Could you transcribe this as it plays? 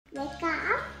wake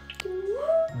up.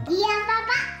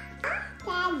 Giapaapa.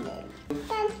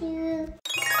 Thank you.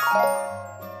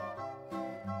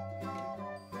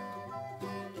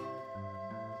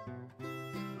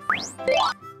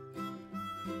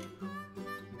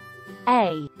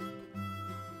 A.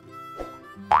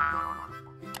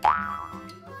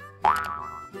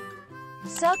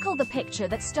 Circle the picture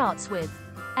that starts with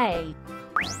A.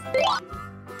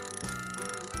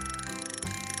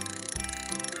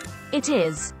 It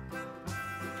is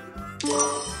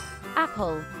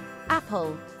apple,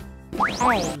 apple.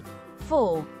 A.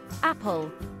 For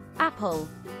apple, apple.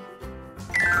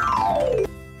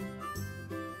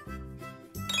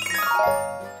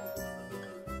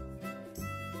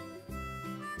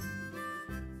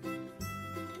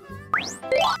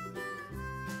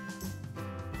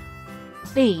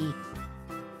 B.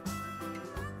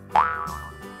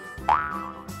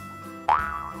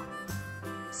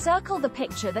 Circle the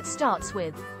picture that starts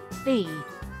with B.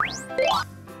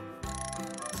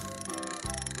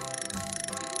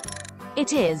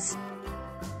 It is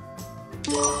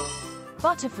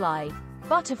butterfly,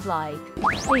 butterfly.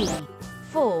 B.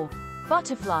 For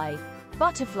butterfly,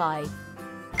 butterfly.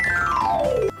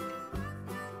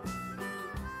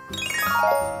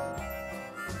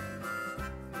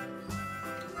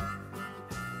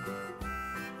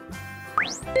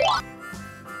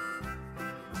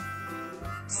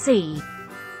 C.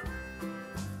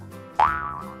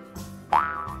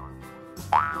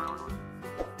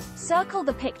 Circle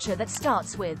the picture that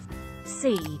starts with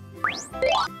C.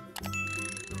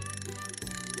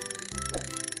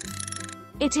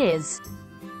 It is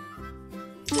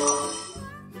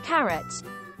carrot,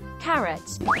 carrot.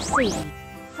 C.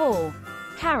 For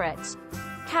carrot,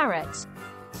 carrot.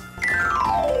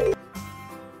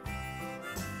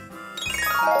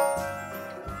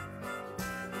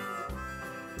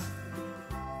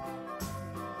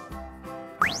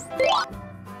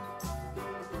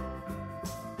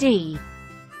 D.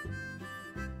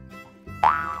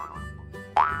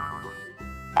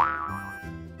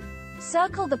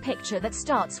 Circle the picture that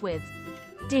starts with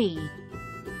D.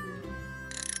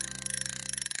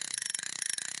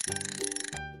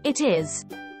 It is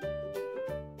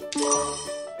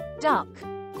duck,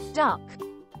 duck.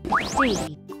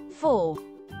 D. For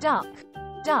duck,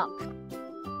 duck.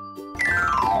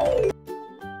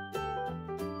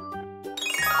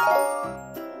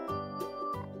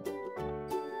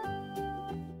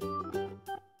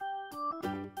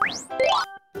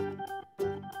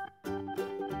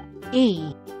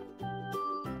 E.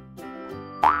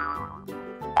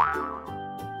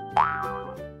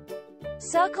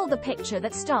 Circle the picture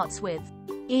that starts with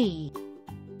E.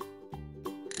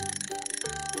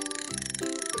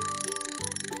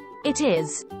 It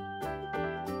is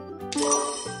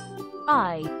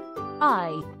I.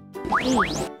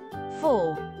 E.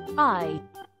 For I.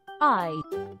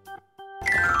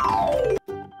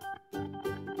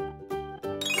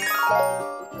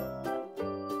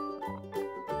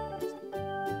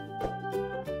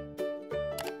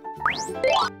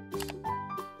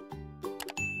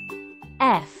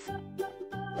 F.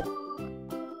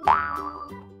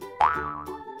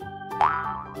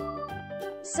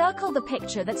 Circle the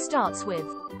picture that starts with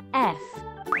F.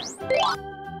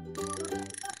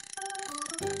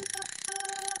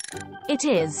 It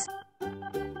is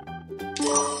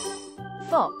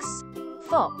fox,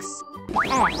 fox.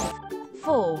 F.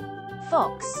 For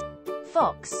fox,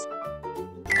 fox.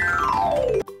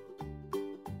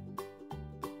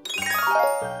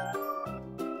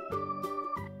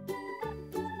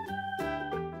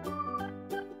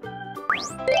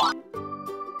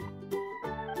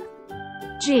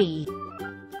 G.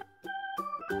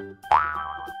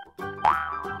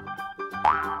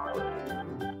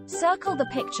 Circle the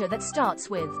picture that starts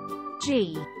with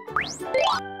G.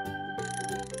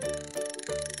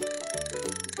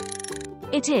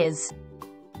 It is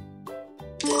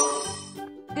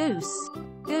goose,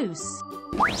 goose.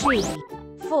 G.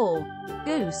 For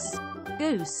goose,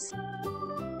 goose.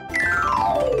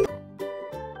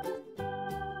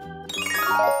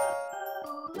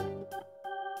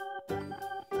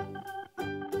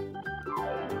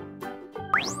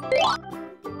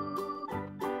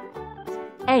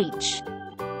 H.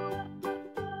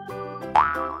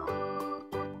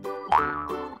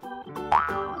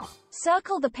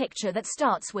 Circle the picture that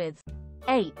starts with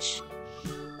H.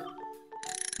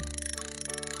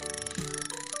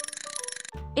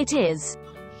 It is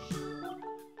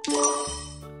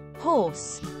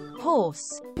horse,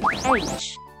 horse.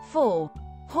 H. For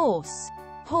horse,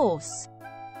 horse.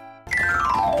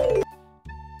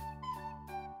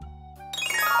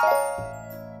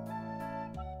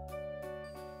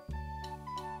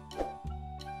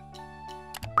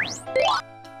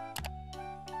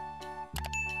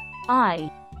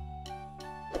 I.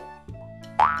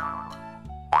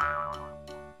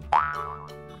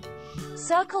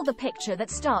 Circle the picture that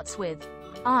starts with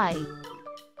I.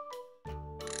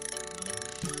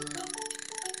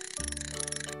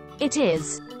 It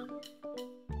is.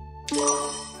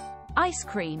 Ice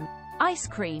cream, ice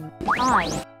cream.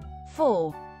 I.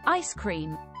 For. Ice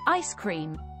cream, ice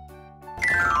cream.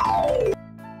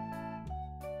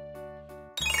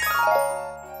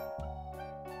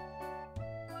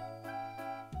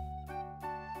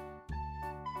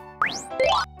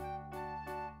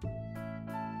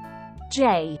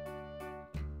 J.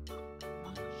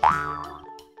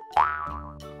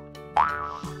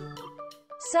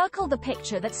 Circle the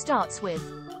picture that starts with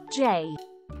J.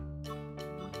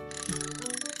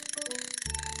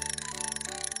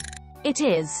 It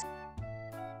is.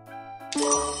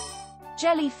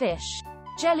 Jellyfish,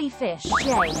 jellyfish.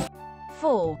 J.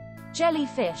 For.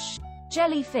 Jellyfish,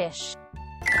 jellyfish.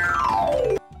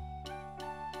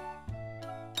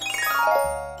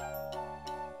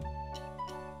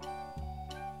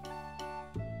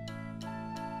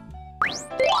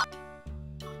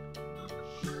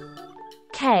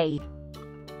 K.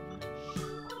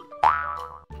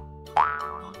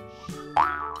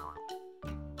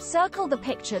 Circle the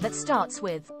picture that starts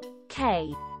with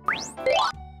K.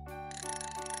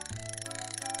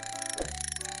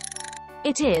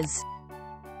 It is.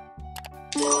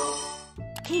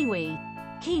 Kiwi,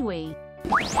 kiwi.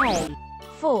 K.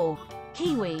 For.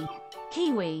 Kiwi,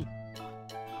 kiwi.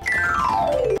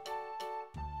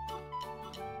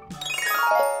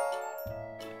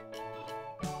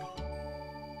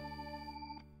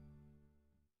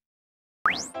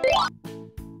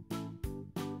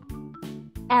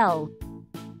 L.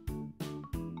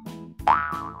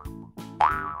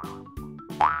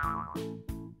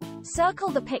 Circle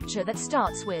the picture that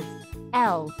starts with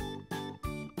L.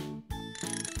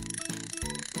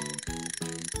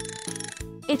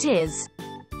 It is.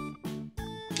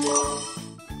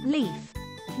 Leaf,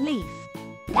 leaf.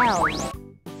 L.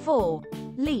 For.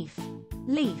 Leaf,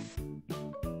 leaf.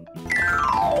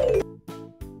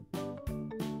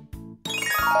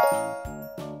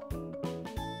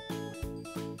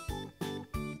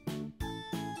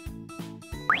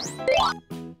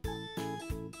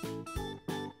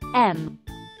 M.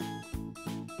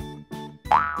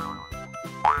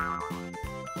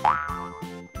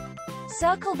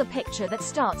 Circle the picture that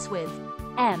starts with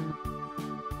M.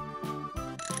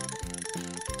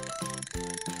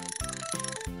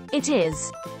 It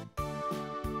is.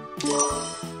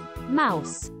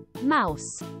 Mouse,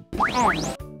 mouse. M.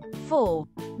 For.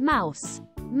 Mouse,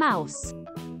 mouse.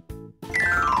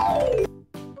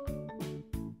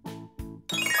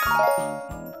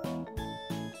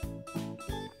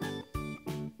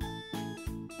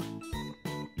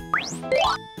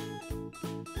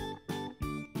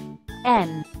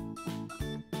 N.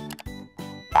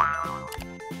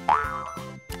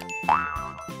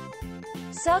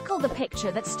 Circle the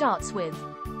picture that starts with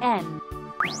N.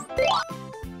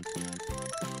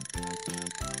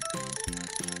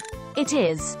 It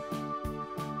is.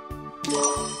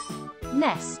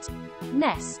 Nest,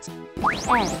 nest.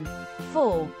 N.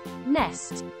 For.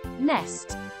 Nest,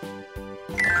 nest.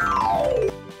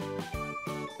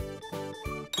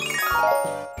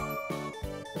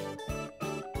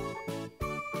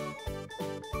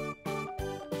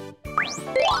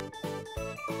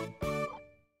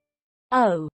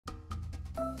 O.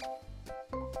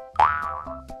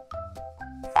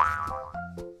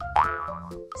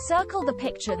 Circle the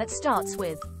picture that starts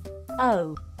with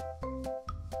O.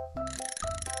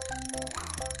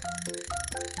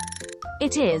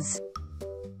 It is.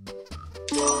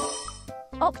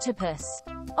 Octopus,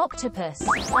 octopus.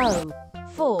 O.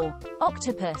 For.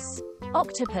 Octopus,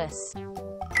 octopus.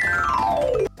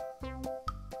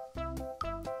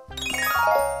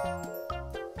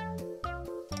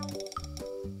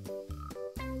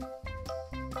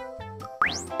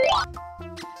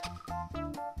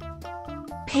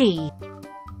 P.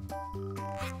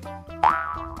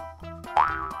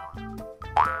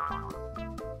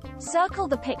 Circle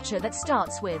the picture that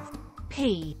starts with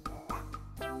P.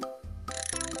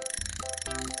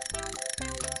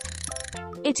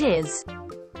 It is.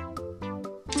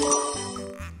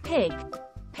 Pig,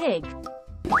 pig.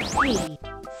 P.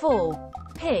 For.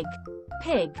 Pig,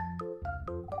 pig.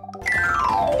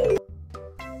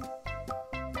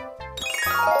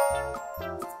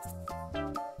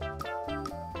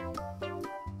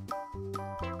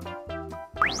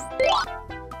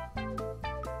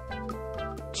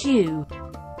 Q.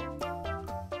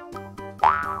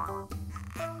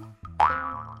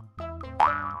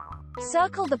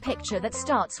 Circle the picture that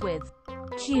starts with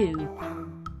Q.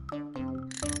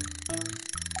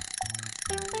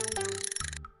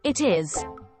 It is.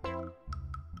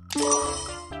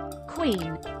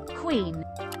 Queen, queen.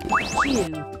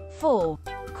 Q, 4,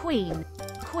 queen,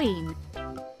 queen.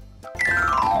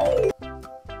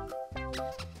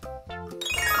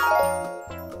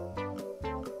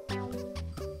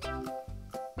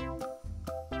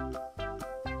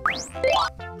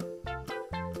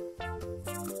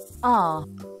 R.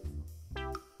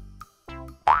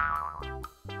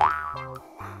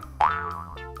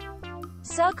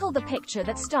 Circle the picture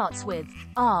that starts with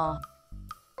R.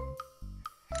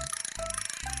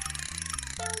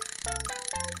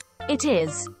 It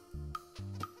is.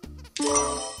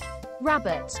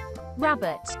 Rabbit,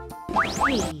 rabbit.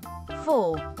 P,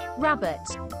 4, rabbit,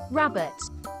 rabbit.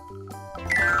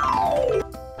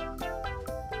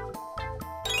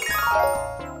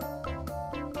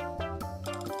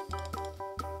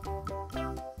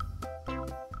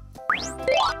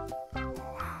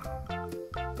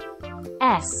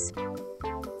 S.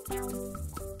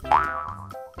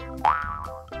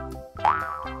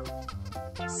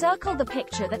 Circle the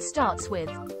picture that starts with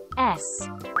S.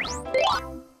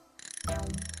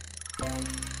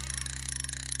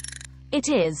 It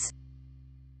is.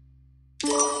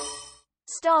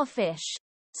 Starfish,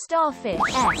 starfish.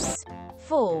 S,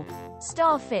 4,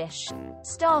 starfish,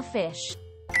 starfish.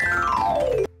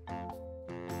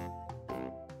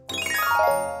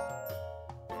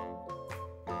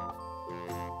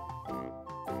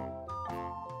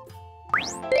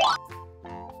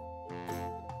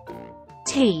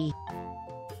 T.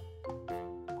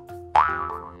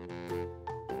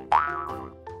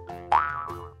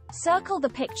 Circle the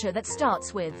picture that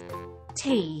starts with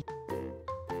T.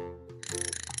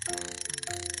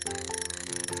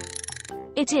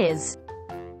 It is.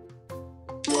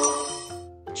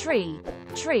 Tree,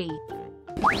 tree.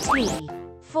 T,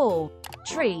 4,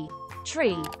 tree,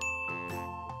 tree.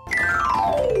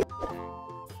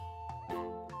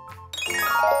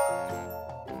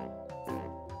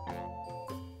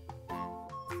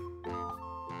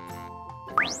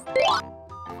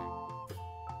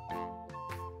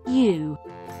 U.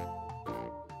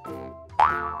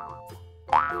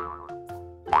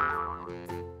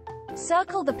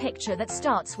 Circle the picture that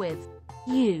starts with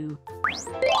U.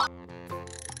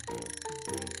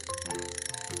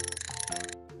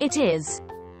 It is.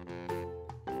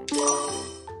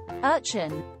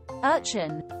 Urchin,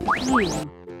 urchin.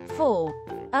 U, 4,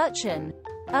 urchin,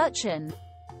 urchin.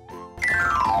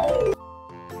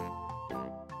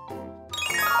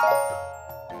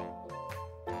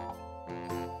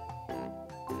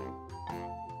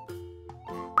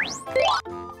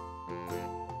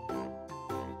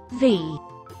 V.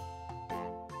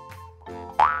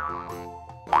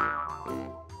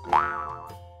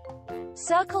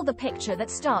 Circle the picture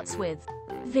that starts with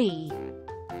V.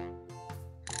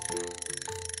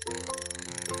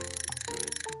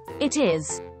 It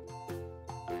is.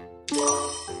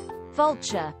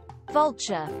 Vulture,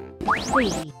 vulture.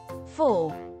 V,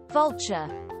 4, vulture,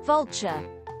 vulture.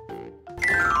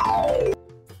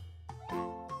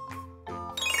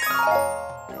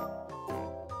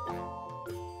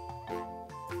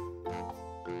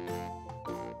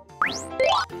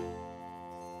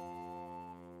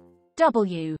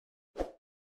 W.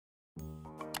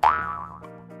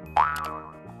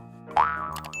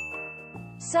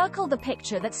 Circle the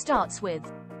picture that starts with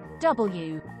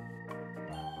W.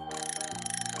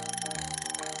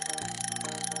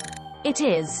 It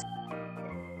is.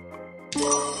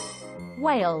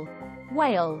 Whale,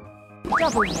 whale.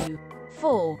 W,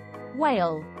 4,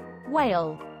 whale,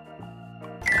 whale.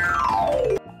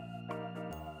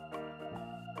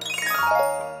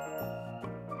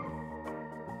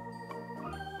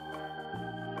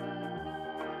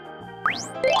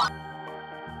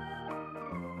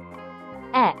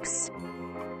 X.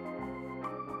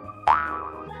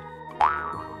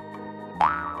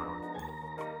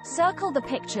 Circle the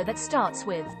picture that starts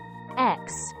with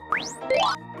X.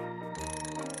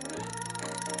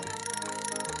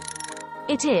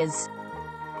 It is.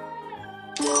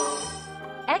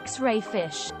 X-ray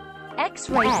fish,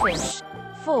 X-ray fish.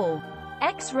 4,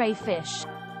 X-ray fish,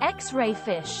 X-ray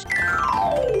fish.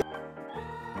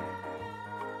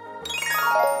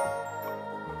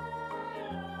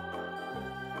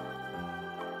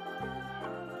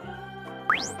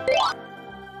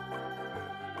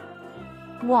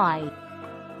 Y.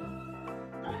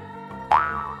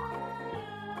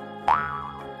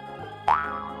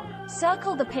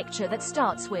 Circle the picture that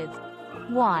starts with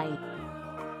Y.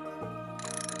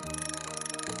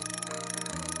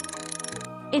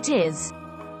 It is.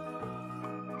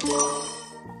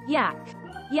 Yak,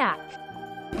 yak.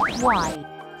 Y,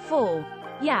 4,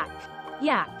 yak,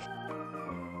 yak.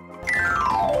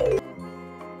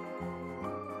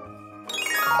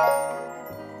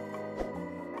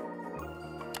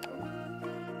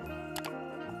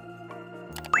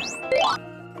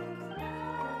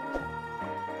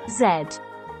 Z.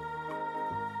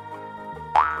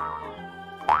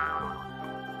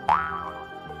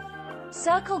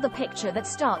 Circle the picture that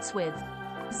starts with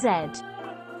Z.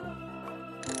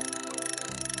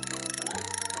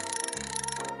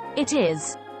 It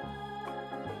is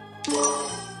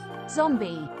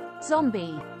zombie,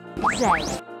 zombie,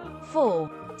 Z.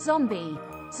 4. Zombie,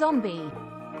 zombie.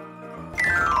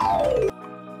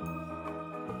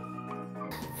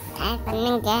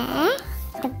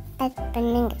 Cepat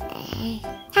peninggal.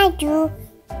 Aduh,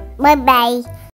 bye bye.